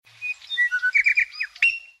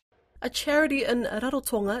A charity in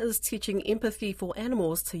Rarotonga is teaching empathy for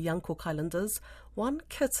animals to young Cook Islanders, one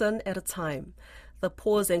kitten at a time. The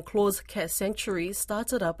Paws and Claws Cat Sanctuary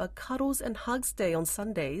started up a Cuddles and Hugs Day on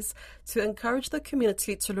Sundays to encourage the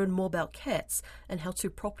community to learn more about cats and how to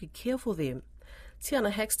properly care for them. Tiana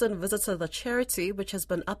Haxton visited the charity, which has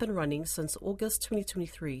been up and running since August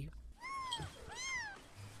 2023.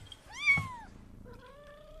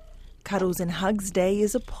 Cuddles and Hugs Day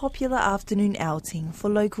is a popular afternoon outing for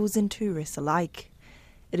locals and tourists alike.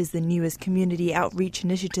 It is the newest community outreach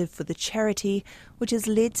initiative for the charity, which has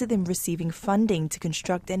led to them receiving funding to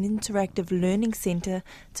construct an interactive learning centre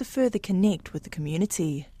to further connect with the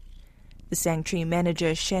community. The sanctuary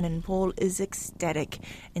manager, Shannon Paul, is ecstatic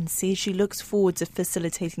and says she looks forward to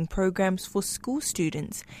facilitating programs for school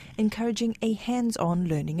students, encouraging a hands-on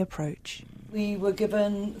learning approach. We were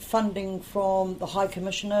given funding from the High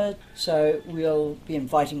Commissioner, so we'll be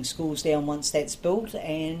inviting schools down once that's built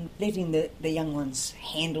and letting the young ones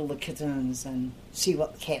handle the kittens and see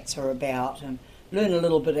what the cats are about and learn a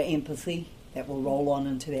little bit of empathy that will roll on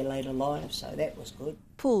into their later lives, so that was good.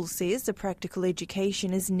 Paul says the practical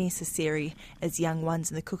education is necessary as young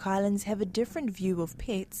ones in the Cook Islands have a different view of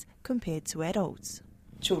pets compared to adults.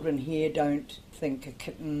 Children here don't think a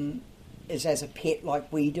kitten is as a pet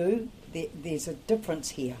like we do. There's a difference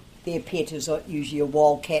here. Their pet is usually a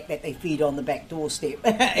wild cat that they feed on the back doorstep.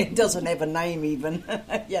 It doesn't have a name even,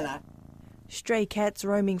 you know. Stray cats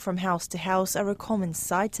roaming from house to house are a common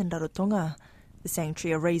sight in Rarotonga. The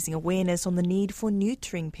sanctuary are raising awareness on the need for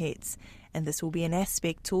neutering pets, and this will be an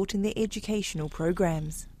aspect taught in their educational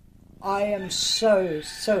programs. I am so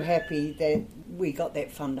happy that we got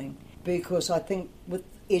that funding, because I think with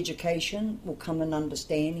education will come an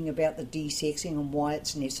understanding about the desexing and why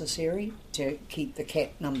it's necessary to keep the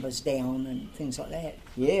cat numbers down and things like that.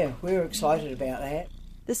 Yeah, we're excited about that.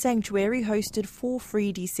 The sanctuary hosted 4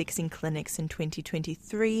 free desexing clinics in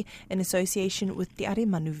 2023 in association with the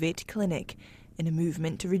Aremanu Vet Clinic, in a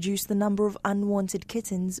movement to reduce the number of unwanted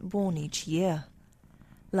kittens born each year.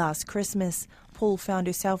 Last Christmas, Paul found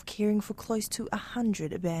herself caring for close to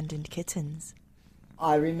 100 abandoned kittens.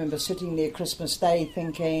 I remember sitting there Christmas Day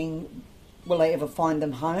thinking, will they ever find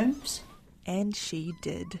them homes? And she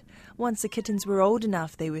did. Once the kittens were old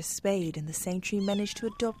enough, they were spayed and the sanctuary managed to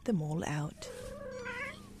adopt them all out.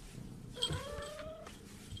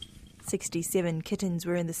 67 kittens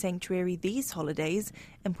were in the sanctuary these holidays,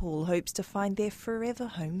 and Paul hopes to find their forever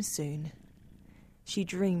home soon. She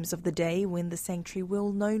dreams of the day when the sanctuary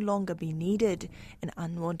will no longer be needed and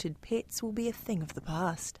unwanted pets will be a thing of the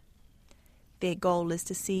past. Their goal is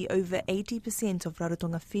to see over 80% of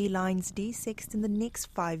Rarotonga felines desexed in the next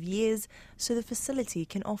 5 years so the facility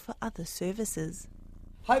can offer other services.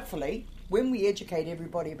 Hopefully, when we educate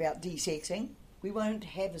everybody about desexing, we won't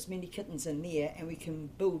have as many kittens in there and we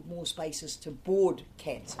can build more spaces to board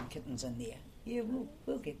cats and kittens in there. Yeah,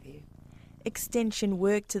 we'll get there. Extension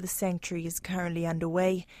work to the sanctuary is currently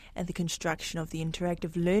underway and the construction of the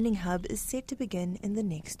interactive learning hub is set to begin in the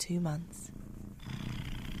next 2 months.